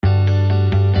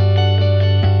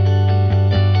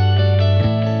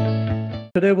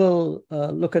Today we'll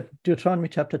look at Deuteronomy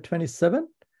chapter 27.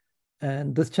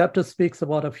 And this chapter speaks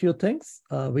about a few things.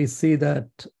 We see that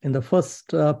in the first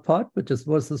part, which is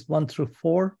verses 1 through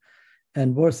 4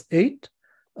 and verse 8,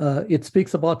 it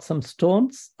speaks about some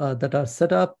stones that are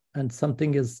set up and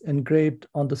something is engraved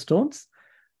on the stones.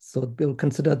 So we'll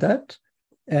consider that.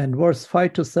 And verse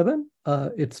 5 to 7,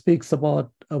 it speaks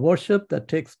about a worship that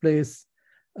takes place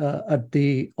at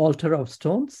the altar of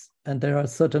stones. And there are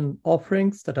certain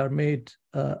offerings that are made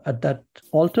at that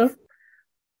altar.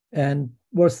 And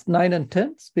verse 9 and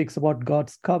 10 speaks about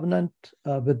God's covenant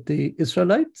with the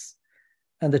Israelites.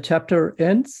 And the chapter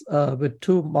ends with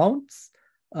two mounts,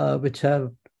 which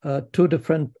have two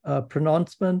different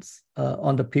pronouncements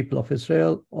on the people of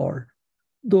Israel or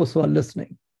those who are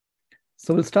listening.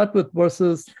 So we'll start with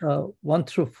verses 1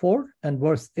 through 4 and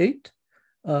verse 8,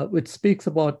 which speaks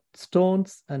about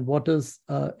stones and what is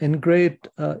engraved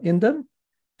in them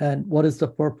and what is the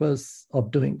purpose of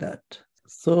doing that.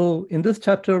 So in this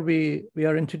chapter, we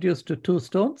are introduced to two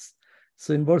stones.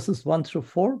 So in verses 1 through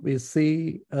 4, we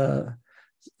see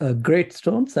great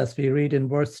stones, as we read in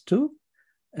verse 2.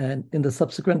 And in the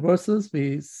subsequent verses,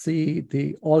 we see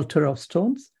the altar of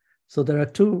stones. So there are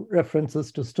two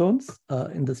references to stones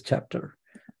in this chapter.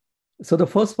 So the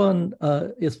first one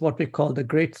is what we call the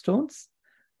great stones.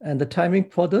 And the timing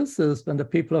for this is when the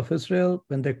people of Israel,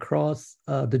 when they cross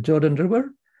the Jordan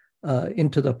River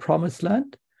into the promised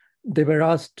land, they were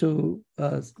asked to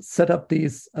set up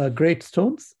these great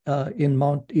stones in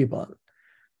Mount Ebal.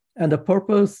 And the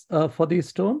purpose for these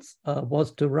stones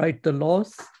was to write the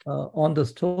laws on the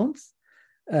stones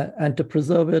and to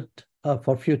preserve it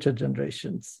for future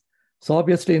generations. So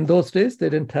obviously in those days, they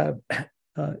didn't have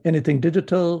anything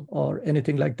digital or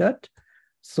anything like that.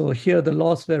 So here the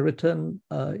laws were written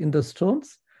in the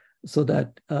stones so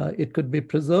that it could be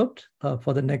preserved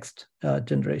for the next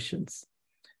generations.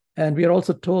 And we are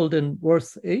also told in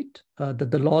verse 8 that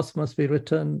the laws must be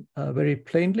written very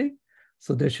plainly.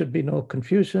 So there should be no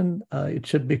confusion. It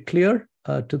should be clear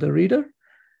to the reader.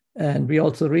 And we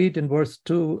also read in verse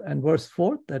 2 and verse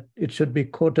 4 that it should be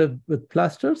coated with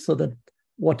plaster so that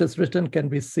what is written can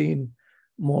be seen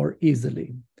more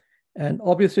easily. And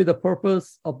obviously the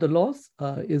purpose of the laws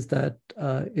is that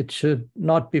it should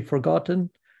not be forgotten.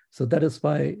 So that is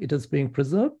why it is being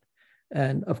preserved.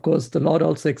 And of course, the Lord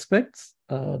also expects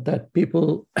that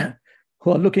people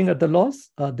who are looking at the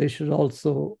laws, they should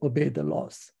also obey the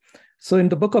laws. So in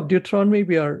the book of Deuteronomy,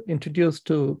 we are introduced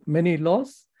to many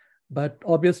laws, but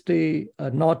obviously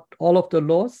not all of the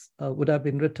laws would have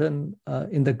been written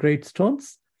in the great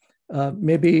stones.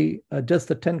 Maybe just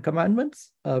the 10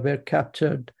 commandments were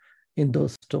captured in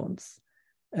those stones.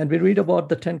 And we read about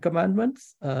the 10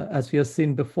 commandments. As we have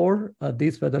seen before,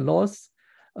 these were the laws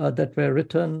that were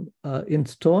written in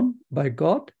stone by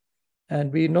God.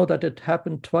 And we know that it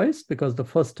happened twice because the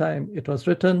first time it was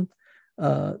written,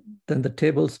 then the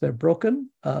tables were broken,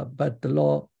 but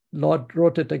the Lord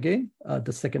wrote it again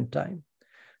the second time.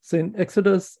 So in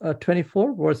Exodus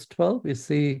 24, verse 12, we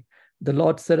see the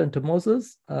Lord said unto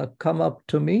Moses, come up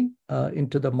to me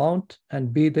into the mount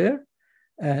and be there,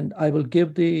 and I will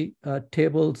give thee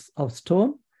tables of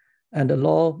stone and a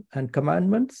law and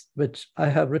commandments, which I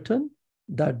have written,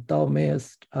 that thou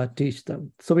mayest teach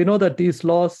them. So we know that these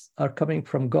laws are coming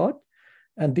from God,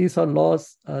 and these are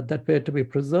laws that were to be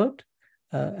preserved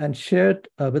and shared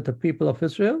with the people of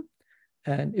Israel.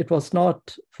 And it was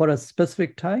not for a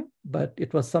specific time, but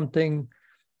it was something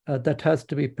that has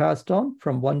to be passed on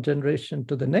from one generation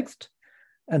to the next.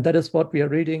 And that is what we are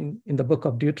reading in the book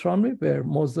of Deuteronomy, where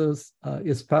Moses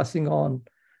is passing on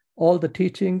all the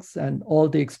teachings and all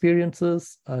the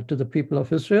experiences to the people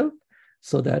of Israel,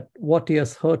 so that what he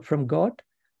has heard from God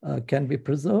can be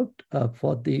preserved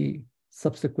for the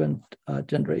subsequent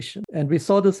generation. And we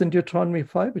saw this in Deuteronomy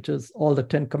 5, which is all the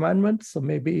 10 commandments. So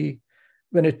maybe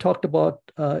when it talked about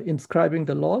inscribing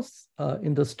the laws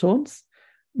in the stones,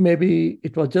 maybe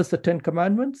it was just the 10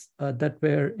 commandments that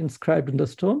were inscribed in the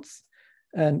stones.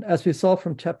 And as we saw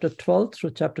from chapter 12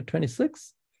 through chapter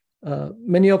 26,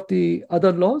 many of the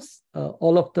other laws,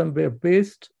 all of them were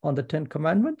based on the 10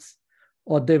 commandments,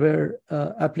 or they were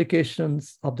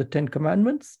applications of the 10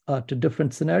 commandments to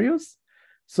different scenarios.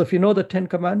 So if you know the 10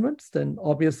 commandments, then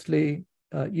obviously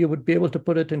you would be able to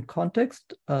put it in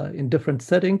context in different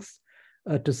settings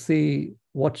to see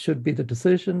what should be the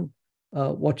decision,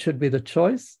 what should be the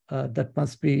choice that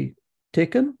must be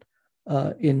taken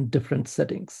in different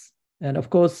settings. And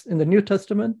of course, in the New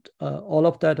Testament, all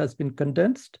of that has been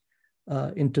condensed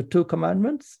into two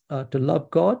commandments, to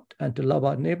love God and to love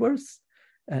our neighbors.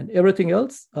 And everything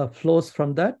else flows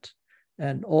from that.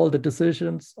 And all the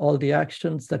decisions, all the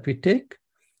actions that we take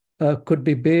could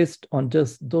be based on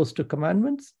just those two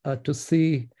commandments to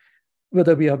see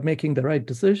whether we are making the right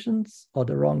decisions or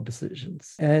the wrong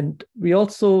decisions. And we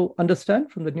also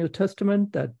understand from the New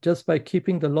Testament that just by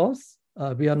keeping the laws,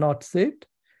 we are not saved.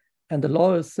 And the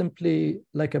law is simply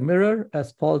like a mirror,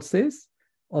 as Paul says,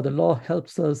 or the law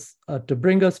helps us to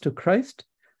bring us to Christ.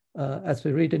 As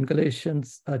we read in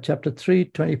Galatians chapter 3,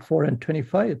 24 and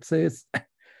 25, it says,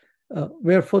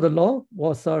 wherefore the law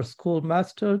was our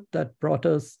schoolmaster that brought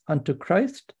us unto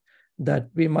Christ, that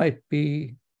we might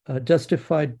be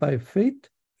justified by faith.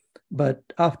 But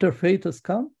after faith has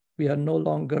come, we are no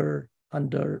longer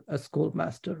under a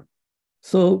schoolmaster.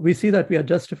 So we see that we are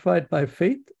justified by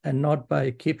faith and not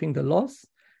by keeping the laws.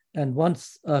 And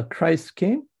once Christ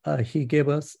came, he gave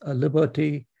us a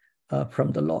liberty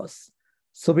from the laws.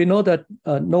 So we know that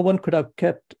no one could have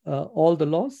kept all the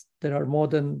laws. There are more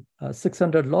than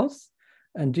 600 laws.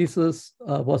 And Jesus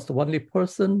was the only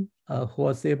person who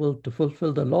was able to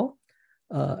fulfill the law,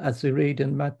 as we read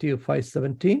in Matthew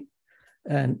 5:17.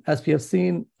 And as we have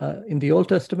seen in the Old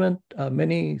Testament,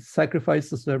 many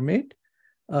sacrifices were made,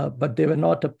 but they were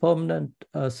not a permanent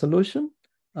solution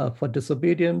for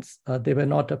disobedience. They were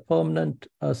not a permanent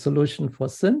solution for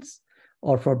sins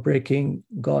or for breaking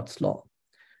God's law.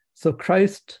 So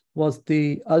Christ was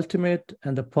the ultimate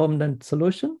and the permanent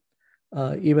solution,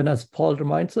 even as Paul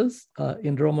reminds us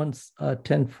in Romans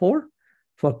 10:4,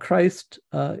 for Christ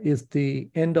is the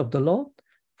end of the law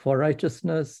for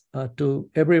righteousness to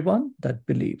everyone that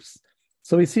believes.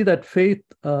 So we see that faith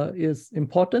is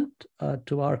important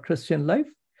to our Christian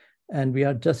life, and we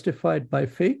are justified by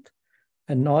faith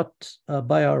and not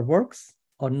by our works,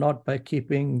 or not by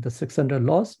keeping the 600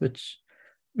 laws, which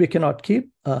we cannot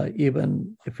keep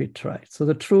even if we try. So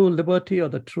the true liberty or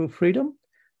the true freedom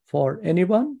for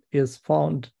anyone is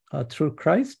found through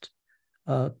Christ,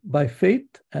 by faith,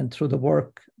 and through the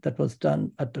work that was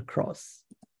done at the cross.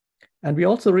 And we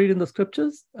also read in the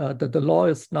scriptures that the law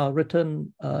is now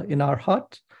written in our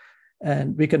heart,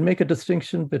 and we can make a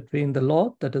distinction between the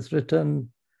law that is written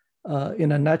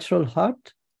in a natural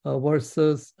heart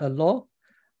versus a law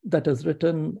that is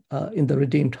written in the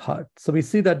redeemed heart. So we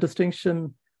see that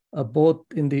distinction both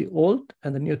in the Old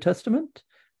and the New Testament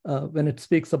when it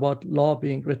speaks about law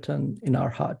being written in our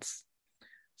hearts.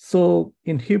 So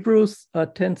in Hebrews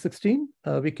 10:16,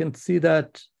 we can see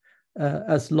that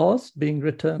as laws being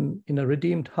written in a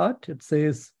redeemed heart, it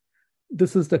says,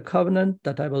 this is the covenant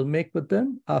that I will make with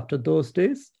them after those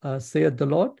days, saith the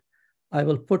Lord. I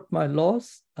will put my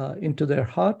laws into their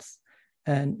hearts,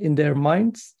 and in their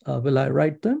minds will I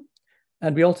write them.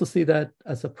 And we also see that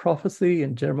as a prophecy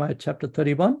in Jeremiah chapter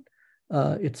 31.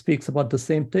 It speaks about the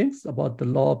same things, about the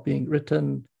law being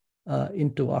written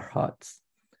into our hearts.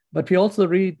 But we also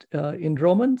read in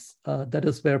Romans, that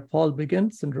is where Paul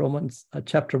begins in Romans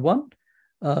chapter 1,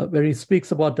 where he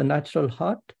speaks about the natural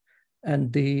heart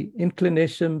and the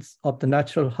inclinations of the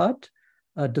natural heart,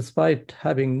 despite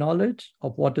having knowledge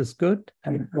of what is good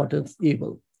and what is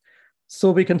evil.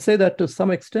 So we can say that to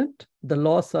some extent, the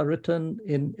laws are written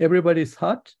in everybody's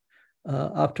heart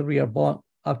after we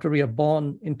are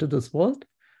born into this world.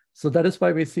 So that is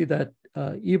why we see that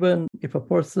even if a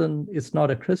person is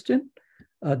not a Christian,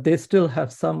 they still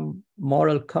have some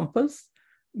moral compass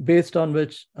based on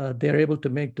which they're able to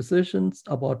make decisions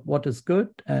about what is good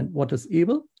and what is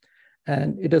evil.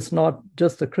 And it is not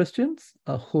just the Christians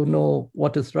who know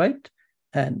what is right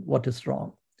and what is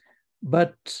wrong.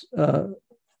 But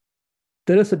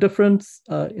there is a difference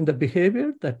in the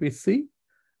behavior that we see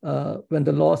when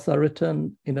the laws are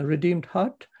written in a redeemed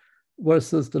heart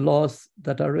versus the laws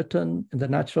that are written in the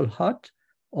natural heart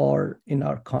or in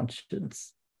our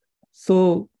conscience.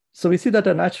 So we see that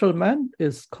a natural man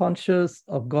is conscious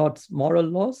of God's moral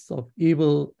laws of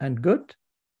evil and good.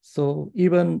 So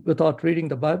even without reading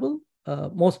the Bible,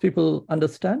 most people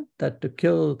understand that to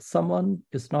kill someone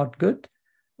is not good,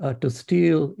 to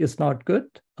steal is not good,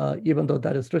 even though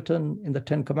that is written in the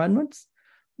Ten Commandments.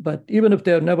 But even if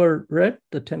they have never read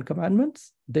the Ten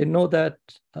Commandments, they know that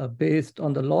based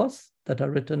on the laws that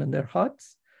are written in their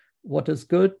hearts, what is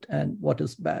good and what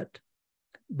is bad.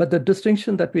 But the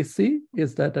distinction that we see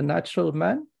is that a natural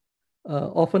man,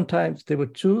 oftentimes they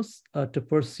would choose to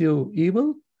pursue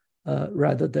evil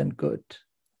rather than good.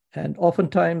 And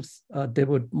oftentimes they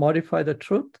would modify the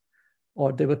truth,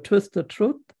 or they would twist the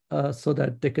truth so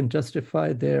that they can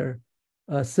justify their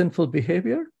sinful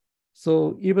behavior.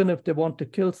 So even if they want to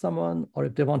kill someone, or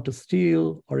if they want to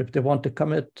steal, or if they want to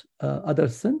commit other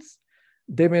sins,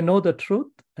 they may know the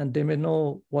truth and they may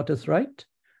know what is right,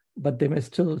 but they may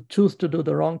still choose to do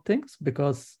the wrong things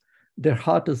because their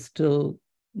heart is still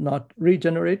not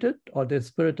regenerated, or their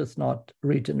spirit is not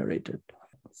regenerated.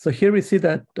 So here we see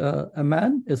that a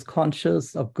man is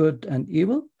conscious of good and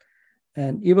evil.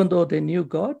 And even though they knew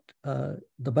God,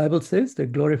 the Bible says they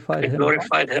glorified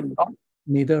him not,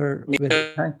 neither were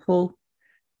they thankful,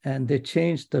 and they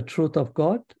changed the truth of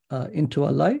God into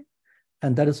a lie.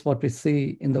 And that is what we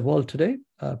see in the world today.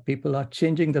 People are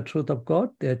changing the truth of God.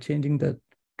 They are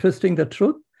twisting the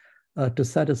truth to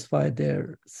satisfy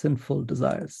their sinful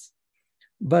desires.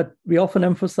 But we often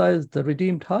emphasize the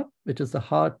redeemed heart, which is the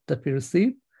heart that we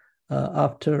receive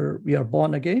after we are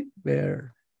born again,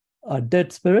 where our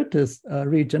dead spirit is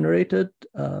regenerated.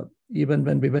 Even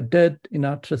when we were dead in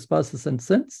our trespasses and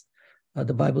sins,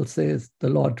 the Bible says the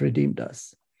Lord redeemed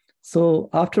us. So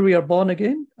after we are born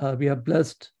again, we are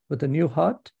blessed with a new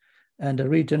heart and a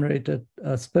regenerated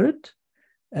spirit.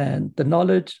 And the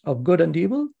knowledge of good and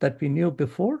evil that we knew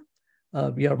before,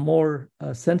 we are more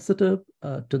sensitive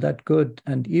to that good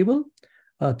and evil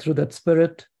through that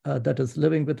spirit that is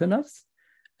living within us.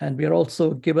 And we are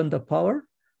also given the power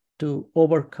to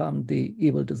overcome the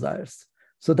evil desires.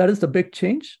 So that is the big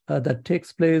change that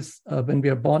takes place when we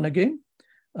are born again.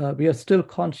 We are still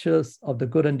conscious of the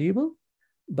good and evil,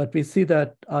 but we see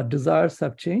that our desires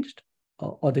have changed,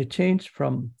 or they changed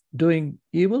from doing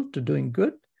evil to doing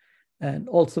good. And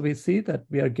also we see that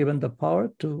we are given the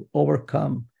power to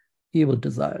overcome evil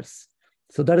desires.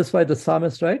 So that is why the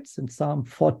psalmist writes in Psalm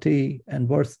 40 and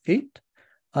verse 8,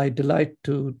 I delight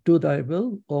to do thy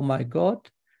will, O my God,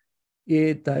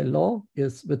 yea, thy law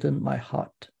is within my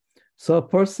heart. So a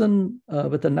person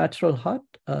with a natural heart,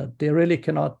 they really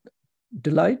cannot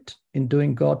delight in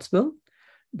doing God's will,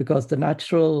 because the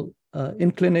natural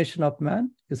inclination of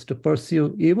man is to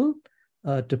pursue evil,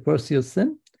 to pursue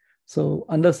sin. So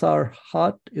unless our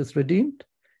heart is redeemed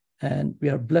and we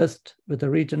are blessed with a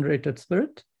regenerated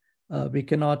spirit, we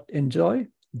cannot enjoy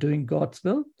doing God's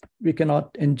will. We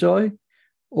cannot enjoy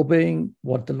obeying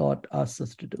what the Lord asks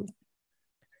us to do.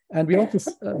 And we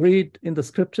also read in the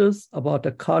scriptures about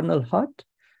a carnal heart.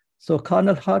 So a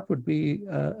carnal heart would be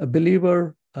a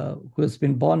believer who has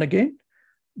been born again,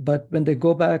 but when they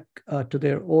go back to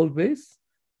their old ways,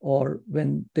 or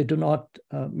when they do not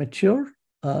mature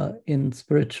in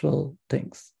spiritual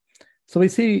things. So we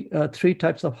see three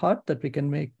types of heart that we can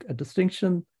make a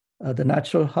distinction: the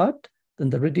natural heart, then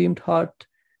the redeemed heart,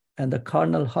 and the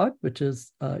carnal heart, which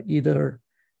is either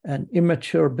an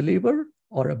immature believer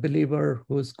or a believer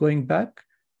who is going back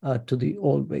to the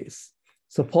old ways.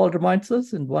 So Paul reminds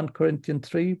us in 1 Corinthians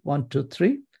 3,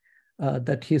 1-3,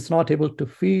 that he's not able to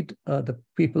feed the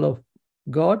people of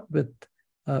God with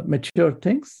mature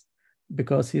things,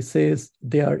 because he says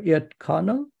they are yet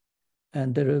carnal,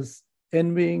 and there is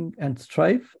envying and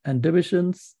strife and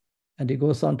divisions. And he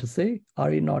goes on to say,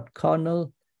 are ye not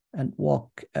carnal and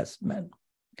walk as men?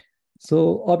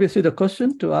 So obviously the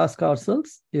question to ask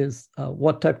ourselves is,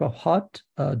 what type of heart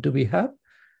do we have?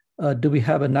 Do we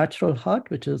have a natural heart,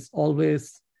 which is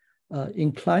always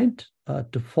inclined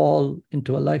to fall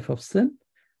into a life of sin?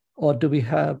 Or do we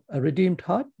have a redeemed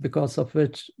heart, because of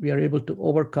which we are able to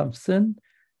overcome sin,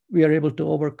 we are able to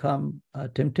overcome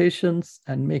temptations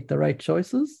and make the right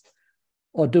choices?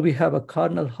 Or do we have a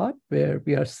carnal heart where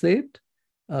we are saved,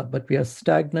 but we are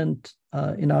stagnant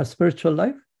in our spiritual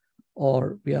life,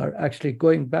 or we are actually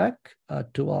going back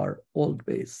to our old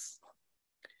ways?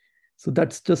 So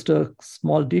that's just a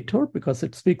small detour, because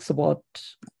it speaks about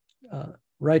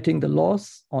writing the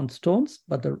laws on stones,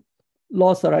 but the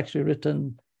laws are actually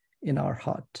written in our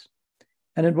heart.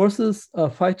 And in verses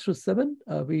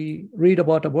 5-7, we read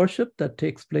about a worship that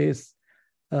takes place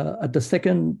at the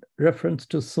second reference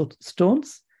to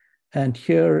stones. And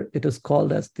here it is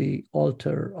called as the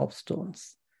altar of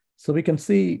stones. So we can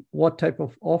see what type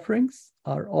of offerings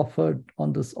are offered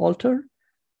on this altar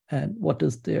and what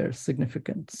is their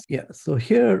significance. Yeah, so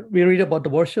here we read about the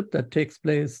worship that takes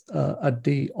place at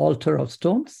the altar of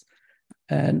stones.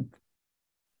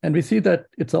 And we see that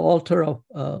it's an altar of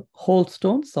whole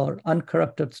stones or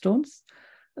uncorrupted stones.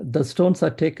 The stones are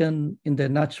taken in their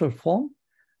natural form.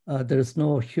 There is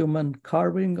no human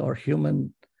carving or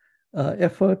human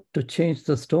effort to change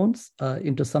the stones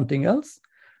into something else.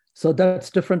 So that's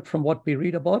different from what we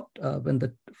read about when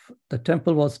the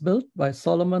temple was built by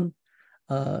Solomon.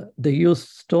 They used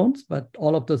stones, but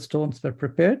all of the stones were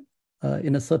prepared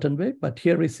in a certain way. But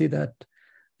here we see that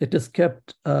it is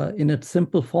kept in its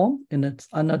simple form, in its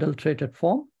unadulterated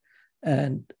form.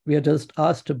 And we are just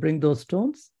asked to bring those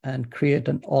stones and create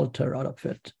an altar out of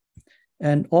it.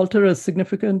 And altar is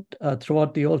significant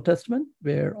throughout the Old Testament,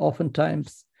 where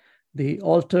oftentimes the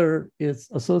altar is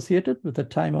associated with a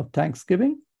time of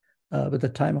thanksgiving, with a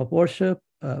time of worship,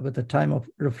 with a time of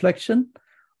reflection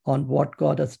on what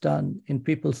God has done in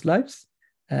people's lives,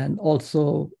 and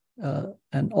also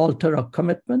an altar of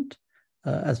commitment,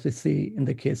 as we see in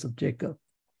the case of Jacob.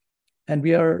 And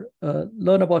we are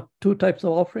learn about two types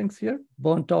of offerings here,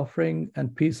 burnt offering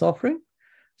and peace offering.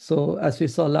 So as we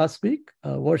saw last week,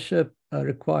 worship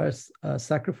requires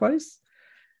sacrifice.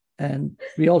 And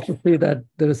we also see that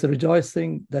there is a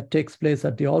rejoicing that takes place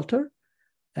at the altar.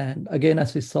 And again,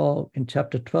 as we saw in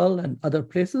chapter 12 and other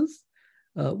places,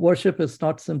 worship is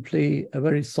not simply a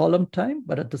very solemn time,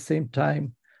 but at the same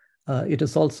time, it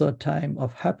is also a time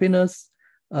of happiness.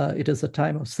 It is a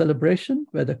time of celebration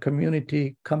where the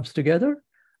community comes together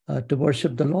to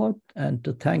worship the Lord and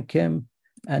to thank Him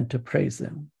and to praise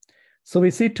Him. So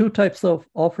we see two types of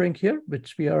offering here,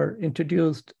 which we are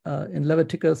introduced in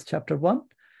Leviticus chapter 1.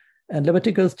 And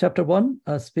Leviticus chapter 1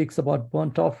 speaks about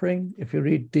burnt offering, if you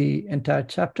read the entire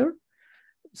chapter.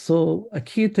 So a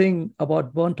key thing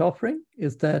about burnt offering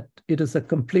is that it is a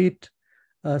complete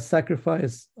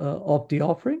sacrifice of the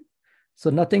offering. So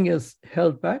nothing is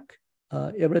held back.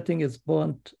 Everything is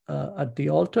burnt at the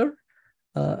altar.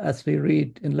 As we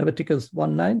read in Leviticus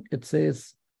 1:9, it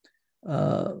says,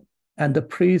 and the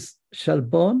priest shall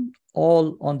burn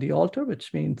all on the altar,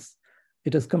 which means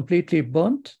it is completely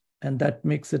burnt, and that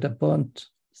makes it a burnt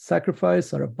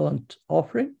sacrifice or a burnt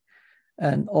offering,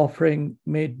 an offering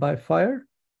made by fire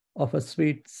of a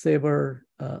sweet savor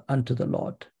unto the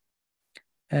Lord.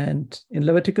 And in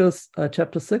Leviticus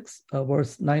chapter 6,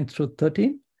 verse 9 through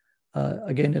 13,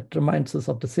 again, it reminds us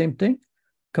of the same thing.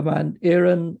 Command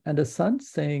Aaron and his sons,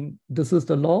 saying, this is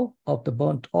the law of the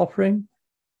burnt offering.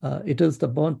 It is the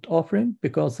burnt offering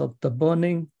because of the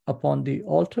burning upon the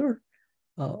altar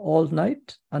all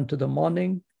night unto the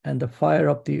morning, and the fire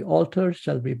of the altar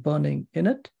shall be burning in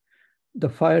it. The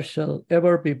fire shall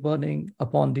ever be burning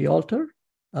upon the altar.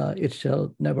 It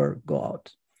shall never go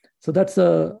out. So that's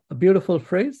a beautiful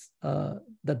phrase,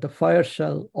 that the fire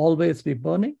shall always be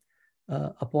burning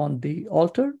upon the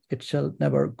altar. It shall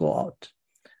never go out.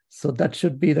 So that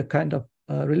should be the kind of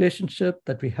relationship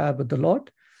that we have with the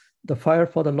Lord. The fire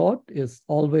for the Lord is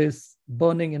always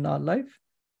burning in our life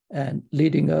and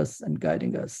leading us and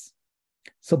guiding us.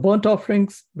 So burnt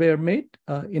offerings were made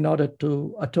in order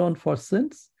to atone for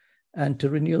sins and to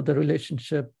renew the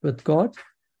relationship with God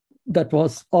that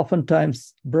was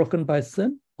oftentimes broken by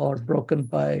sin or broken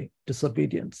by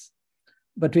disobedience.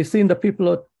 But we see in the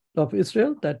people of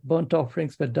Israel that burnt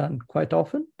offerings were done quite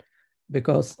often,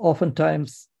 because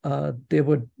oftentimes they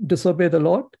would disobey the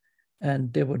Lord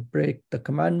and they would break the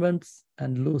commandments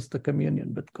and lose the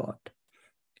communion with God.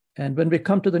 And when we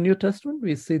come to the New Testament,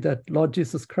 we see that Lord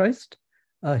Jesus Christ,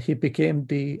 He became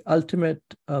the ultimate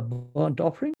burnt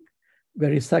offering,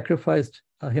 where He sacrificed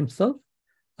Himself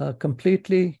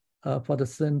completely for the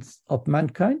sins of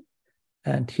mankind,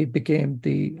 and He became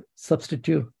the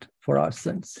substitute for our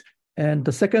sins. And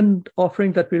the second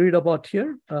offering that we read about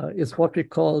here is what we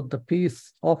call the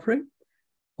peace offering,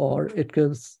 or it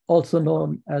is also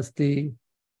known as the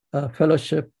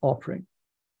fellowship offering.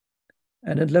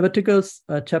 And in Leviticus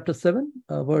chapter 7,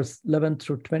 verse 11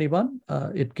 through 21,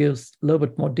 it gives a little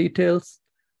bit more details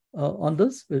on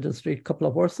this. We'll just read a couple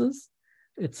of verses.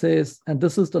 It says, and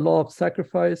this is the law of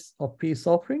sacrifice of peace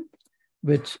offering,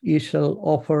 which ye shall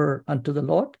offer unto the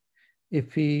Lord.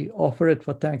 If ye offer it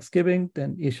for thanksgiving,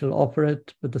 then ye shall offer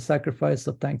it with the sacrifice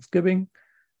of thanksgiving,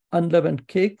 unleavened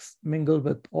cakes mingled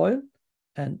with oil,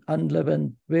 and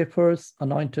unleavened wafers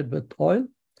anointed with oil,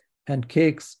 and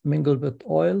cakes mingled with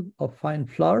oil of fine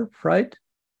flour fried.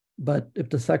 But if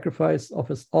the sacrifice of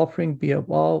his offering be a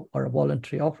vow or a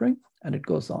voluntary offering, and it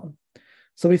goes on.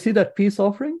 So we see that peace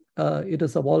offering, it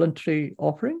is a voluntary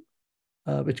offering,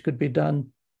 which could be done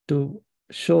to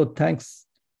show thanks,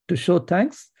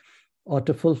 or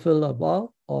to fulfill a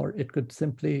vow, or it could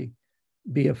simply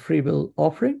be a free will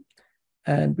offering.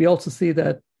 And we also see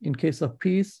that in case of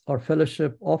peace or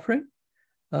fellowship offering,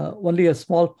 only a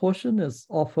small portion is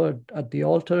offered at the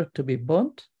altar to be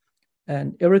burnt,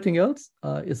 and everything else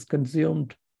is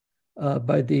consumed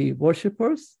by the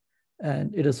worshippers,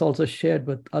 and it is also shared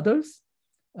with others,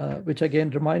 which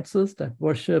again reminds us that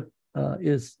worship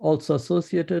is also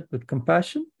associated with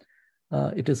compassion.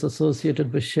 It is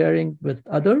associated with sharing with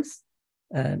others,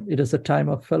 and it is a time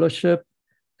of fellowship,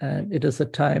 and it is a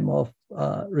time of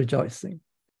rejoicing.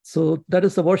 So that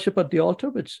is the worship at the altar,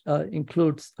 which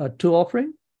includes two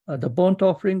offerings, the burnt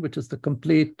offering, which is the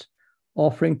complete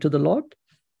offering to the Lord,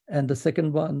 and the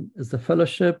second one is the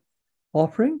fellowship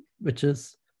offering, which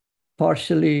is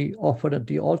partially offered at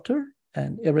the altar,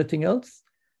 and everything else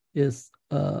is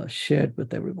shared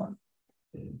with everyone.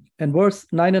 And verse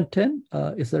 9 and 10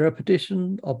 is a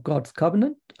repetition of God's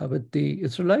covenant with the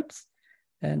Israelites.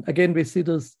 And again, we see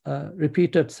this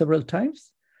repeated several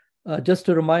times, just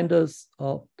to remind us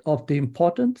of of the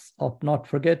importance of not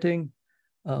forgetting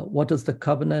what is the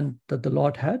covenant that the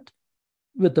Lord had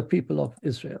with the people of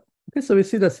Israel. Okay, so we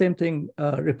see the same thing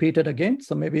repeated again.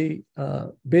 So maybe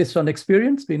based on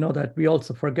experience, we know that we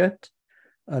also forget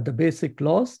the basic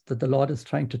laws that the Lord is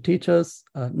trying to teach us.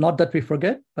 Not that we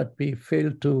forget, but we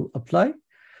fail to apply.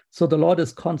 So the Lord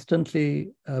is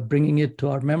constantly bringing it to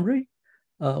our memory.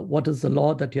 What is the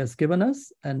law that he has given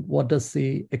us, and what does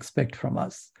he expect from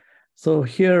us? So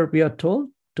here we are told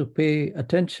to pay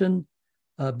attention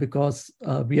because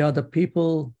we are the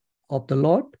people of the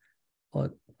Lord,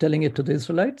 or telling it to the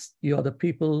Israelites, you are the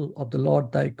people of the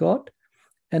Lord thy God.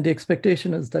 And the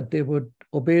expectation is that they would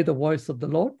obey the voice of the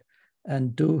Lord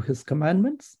and do his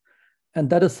commandments. And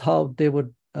that is how they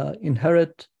would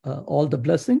inherit all the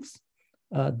blessings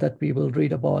that we will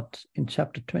read about in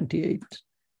chapter 28.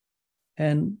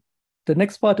 And the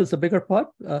next part is a bigger part,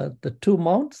 the two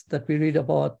mounts that we read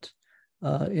about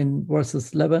in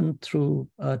verses 11 through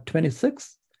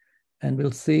 26. And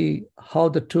we'll see how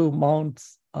the two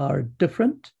mounts are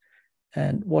different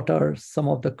and what are some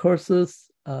of the curses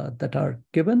that are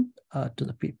given to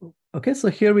the people. Okay, so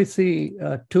here we see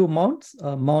two mounts,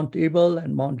 Mount Ebal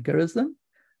and Mount Gerizim,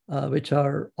 which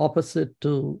are opposite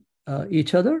to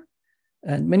each other.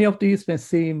 And many of these may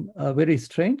seem very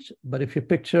strange, but if you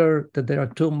picture that there are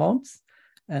two mounts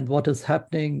and what is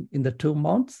happening in the two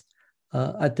mounts,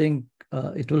 I think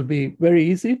it will be very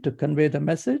easy to convey the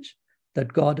message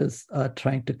that God is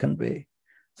trying to convey.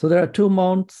 So there are two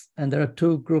mounts and there are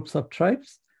two groups of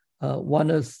tribes. One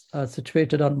is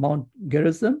situated on Mount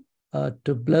Gerizim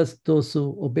to bless those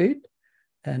who obeyed.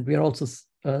 And we are also,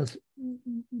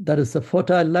 that is a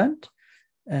fertile land.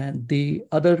 And the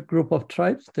other group of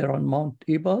tribes, they're on Mount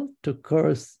Ebal to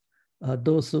curse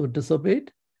those who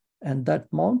disobeyed. And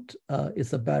that mount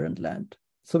is a barren land.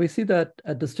 So we see that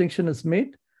a distinction is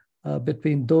made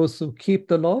between those who keep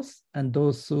the laws and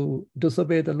those who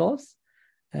disobey the laws.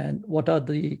 And what are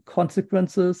the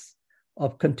consequences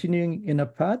of continuing in a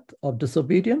path of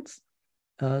disobedience?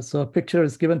 So a picture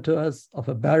is given to us of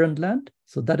a barren land.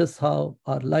 So that is how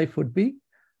our life would be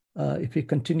if we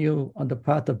continue on the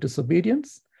path of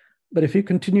disobedience. But if we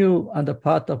continue on the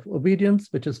path of obedience,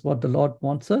 which is what the Lord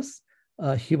wants us,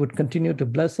 he would continue to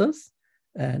bless us,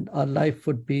 and our life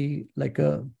would be like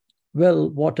a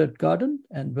well-watered garden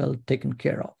and well taken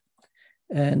care of.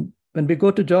 And when we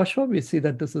go to Joshua, we see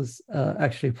that this is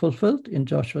actually fulfilled in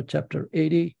Joshua chapter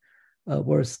 80,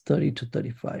 verse 30 to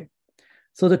 35.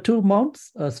 So the two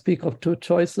mounts speak of two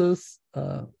choices,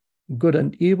 good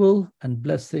and evil, and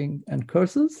blessing and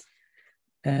curses.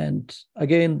 And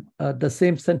again, the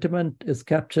same sentiment is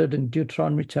captured in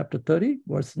Deuteronomy chapter 30,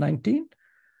 verse 19,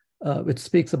 which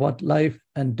speaks about life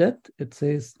and death. It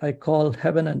says, I call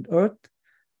heaven and earth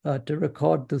to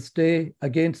record this day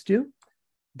against you,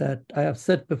 that I have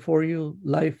set before you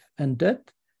life and death,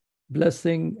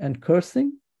 blessing and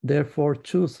cursing. Therefore,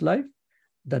 choose life,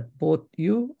 that both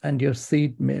you and your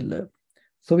seed may live.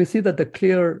 So we see that the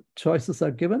clear choices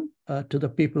are given to the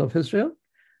people of Israel.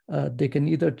 They can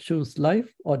either choose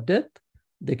life or death.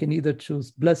 They can either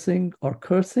choose blessing or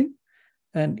cursing.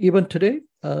 And even today,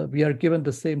 we are given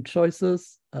the same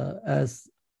choices as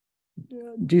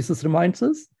Jesus reminds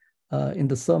us in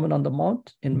the Sermon on the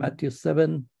Mount in Matthew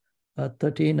 7,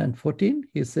 13 and 14.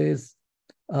 He says,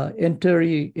 enter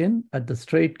ye in at the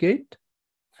strait gate,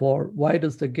 for wide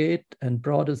is the gate and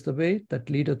broad is the way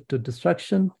that leadeth to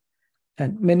destruction,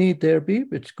 and many there be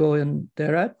which go in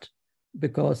thereat,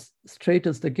 because strait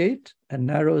is the gate and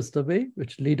narrow is the way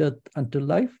which leadeth unto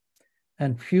life,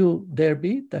 and few there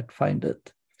be that find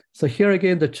it. So here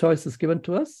again, the choice is given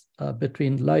to us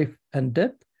between life and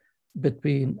death,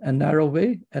 between a narrow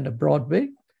way and a broad way,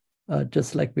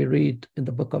 just like we read in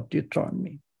the book of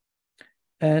Deuteronomy.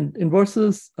 And in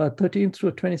verses 13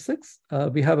 through 26,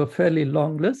 we have a fairly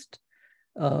long list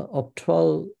of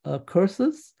 12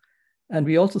 curses. And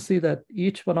we also see that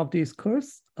each one of these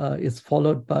curses is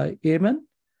followed by amen,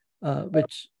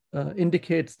 which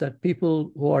indicates that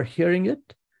people who are hearing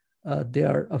it, they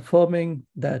are affirming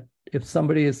that if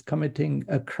somebody is committing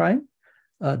a crime,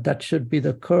 that should be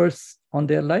the curse on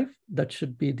their life, that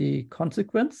should be the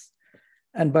consequence.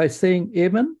 And by saying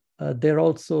amen, they're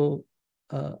also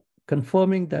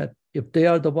confirming that if they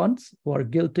are the ones who are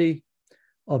guilty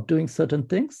of doing certain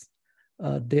things,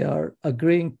 they are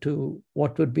agreeing to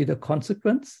what would be the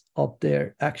consequence of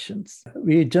their actions.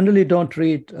 We generally don't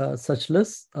read such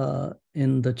lists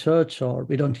in the church, or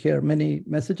we don't hear many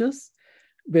messages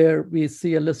where we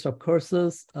see a list of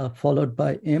curses followed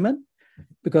by amen,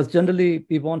 because generally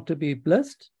we want to be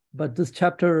blessed. But this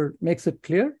chapter makes it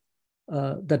clear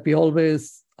that we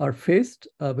always are faced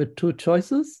with two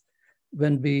choices.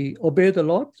 when we obey the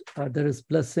Lord, there is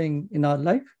blessing in our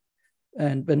life.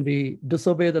 And when we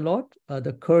disobey the Lord,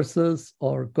 the curses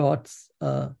or God's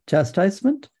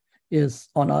chastisement is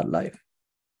on our life.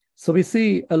 So we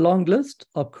see a long list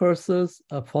of curses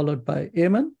followed by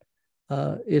amen.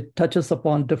 It touches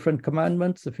upon different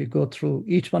commandments. If you go through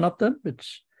each one of them,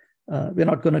 which we're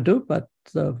not going to do, but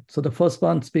so the first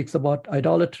one speaks about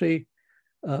idolatry,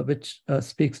 which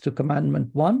speaks to commandment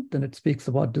 1. Then it speaks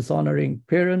about dishonoring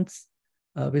parents,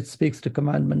 which speaks to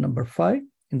commandment number 5.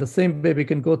 In the same way, we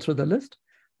can go through the list.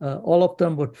 All of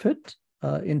them would fit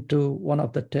into one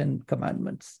of the 10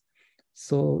 commandments.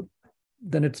 So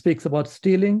then it speaks about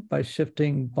stealing by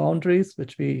shifting boundaries,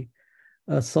 which we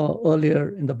saw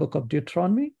earlier in the book of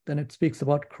Deuteronomy. Then it speaks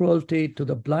about cruelty to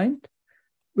the blind,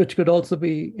 which could also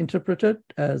be interpreted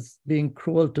as being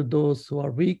cruel to those who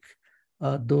are weak,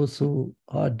 those who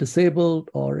are disabled,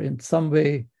 or in some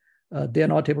way they are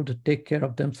not able to take care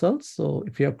of themselves. So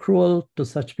if you are cruel to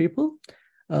such people,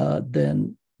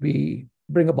 then we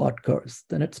bring about curse.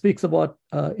 Then it speaks about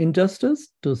injustice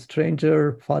to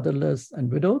stranger, fatherless, and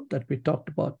widow that we talked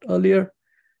about earlier.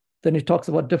 Then it talks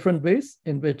about different ways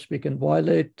in which we can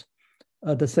violate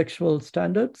the sexual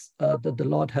standards that the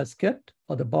Lord has kept,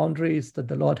 or the boundaries that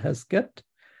the Lord has kept.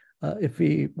 If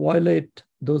we violate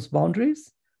those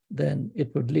boundaries, then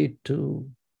it would lead to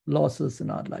losses in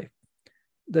our life.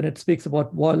 Then it speaks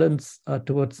about violence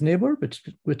towards neighbor,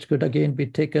 which could again be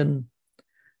taken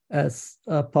as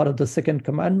part of the second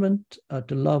commandment,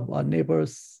 to love our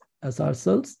neighbors as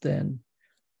ourselves. Then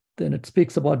it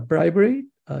speaks about bribery,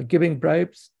 giving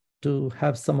bribes to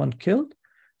have someone killed.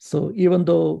 So even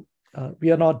though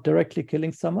we are not directly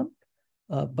killing someone,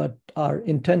 but our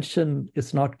intention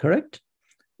is not correct.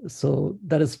 So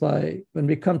that is why when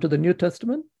we come to the New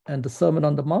Testament and the Sermon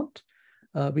on the Mount,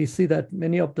 we see that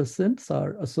many of the sins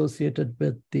are associated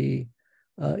with the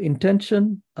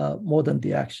intention more than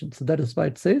the action. So that is why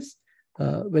it says,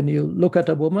 when you look at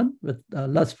a woman with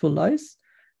lustful eyes,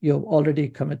 you've already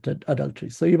committed adultery.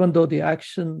 So even though the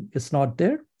action is not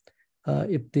there,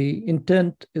 if the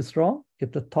intent is wrong,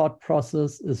 if the thought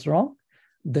process is wrong,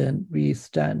 then we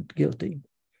stand guilty.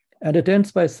 And it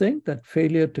ends by saying that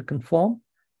failure to conform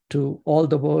to all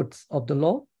the words of the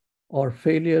law, or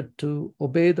failure to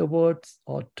obey the words,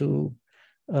 or to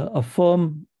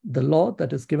affirm the law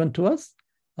that is given to us,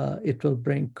 it will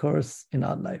bring curse in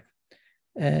our life.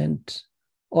 And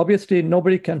obviously,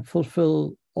 nobody can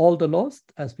fulfill all the laws,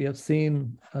 as we have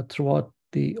seen throughout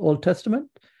the Old Testament.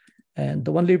 And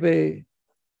the only way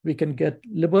we can get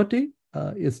liberty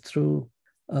is through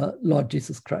Lord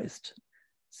Jesus Christ.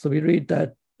 So we read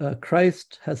that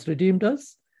Christ has redeemed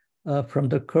us from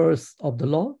the curse of the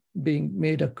law, being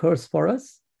made a curse for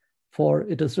us. For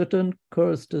it is written,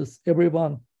 cursed is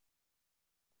everyone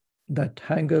that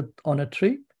hangeth on a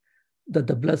tree, that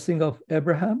the blessing of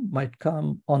Abraham might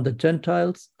come on the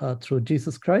Gentiles through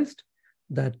Jesus Christ,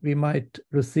 that we might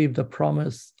receive the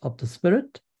promise of the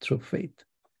Spirit through faith.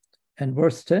 And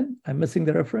verse 10, I'm missing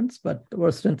the reference, but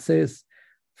verse 10 says,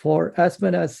 for as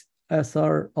many as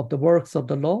are of the works of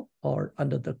the law are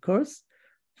under the curse,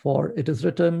 for it is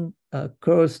written,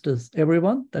 cursed is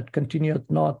everyone that continueth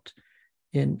not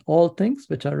in all things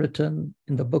which are written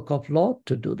in the book of law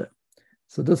to do them.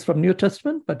 So this is from New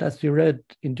Testament, but as we read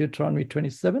in Deuteronomy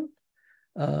 27,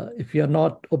 if you are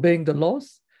not obeying the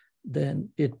laws, then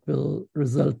it will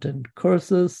result in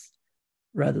curses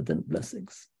rather than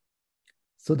blessings.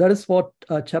 So that is what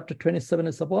chapter 27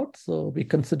 is about. So we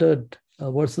considered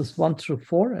verses 1 through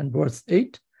 4 and verse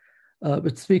 8,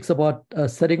 which speaks about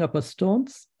setting up a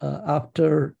stones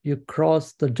after you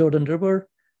cross the Jordan River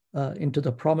into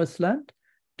the promised land,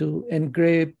 to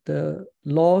engrave the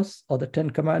laws or the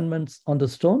 10 commandments on the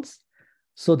stones,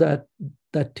 so that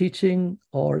that teaching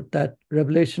or that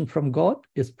revelation from God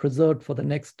is preserved for the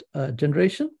next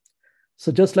generation.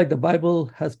 So just like the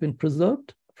Bible has been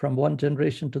preserved from one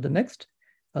generation to the next,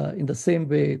 in the same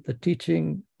way, the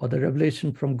teaching or the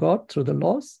revelation from God through the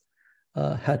laws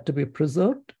had to be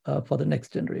preserved for the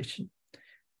next generation.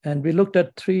 And we looked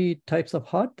at 3 types of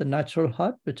heart: the natural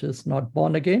heart, which is not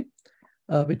born again,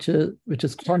 which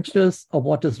is conscious of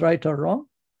what is right or wrong,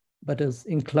 but is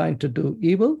inclined to do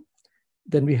evil.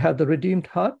 Then we have the redeemed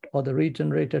heart, or the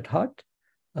regenerated heart,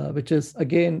 which is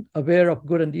again aware of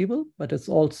good and evil, but is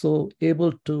also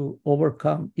able to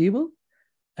overcome evil,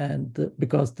 and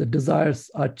because the desires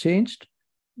are changed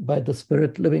by the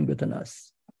Spirit living within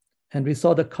us. And we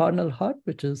saw the carnal heart,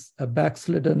 which is a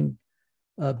backslidden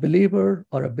believer,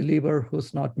 or a believer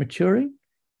who's not maturing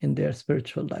in their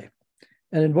spiritual life.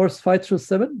 And in verse 5 through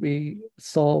 7, we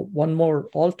saw one more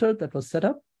altar that was set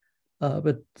up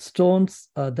with stones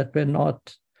that were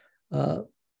not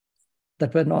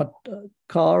that were not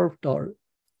carved or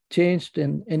changed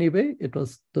in any way. It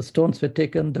was the stones were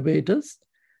taken the way it is.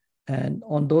 And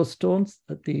on those stones,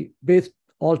 the base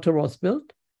altar was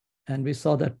built. And we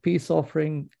saw that peace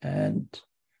offering and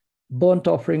burnt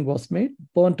offering was made.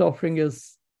 Burnt offering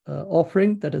is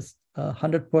offering that is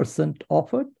 100%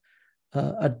 offered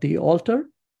at the altar.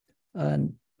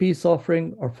 And peace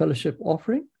offering or fellowship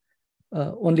offering,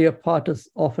 only a part is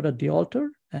offered at the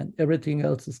altar, and everything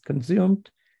else is consumed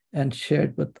and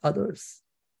shared with others.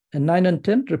 And 9 and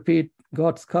 10 repeat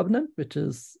God's covenant, which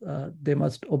is they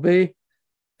must obey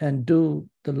and do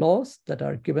the laws that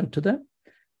are given to them.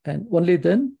 And only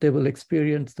then they will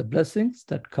experience the blessings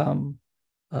that come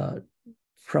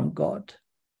from God.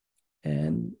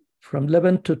 And from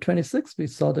 11 to 26, we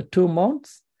saw the 2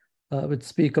 mounts, which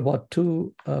speak about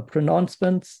 2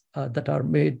 pronouncements that are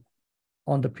made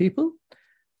on the people.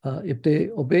 If they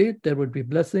obey, there would be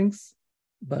blessings,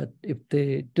 but if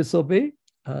they disobey,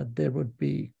 there would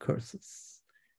be curses.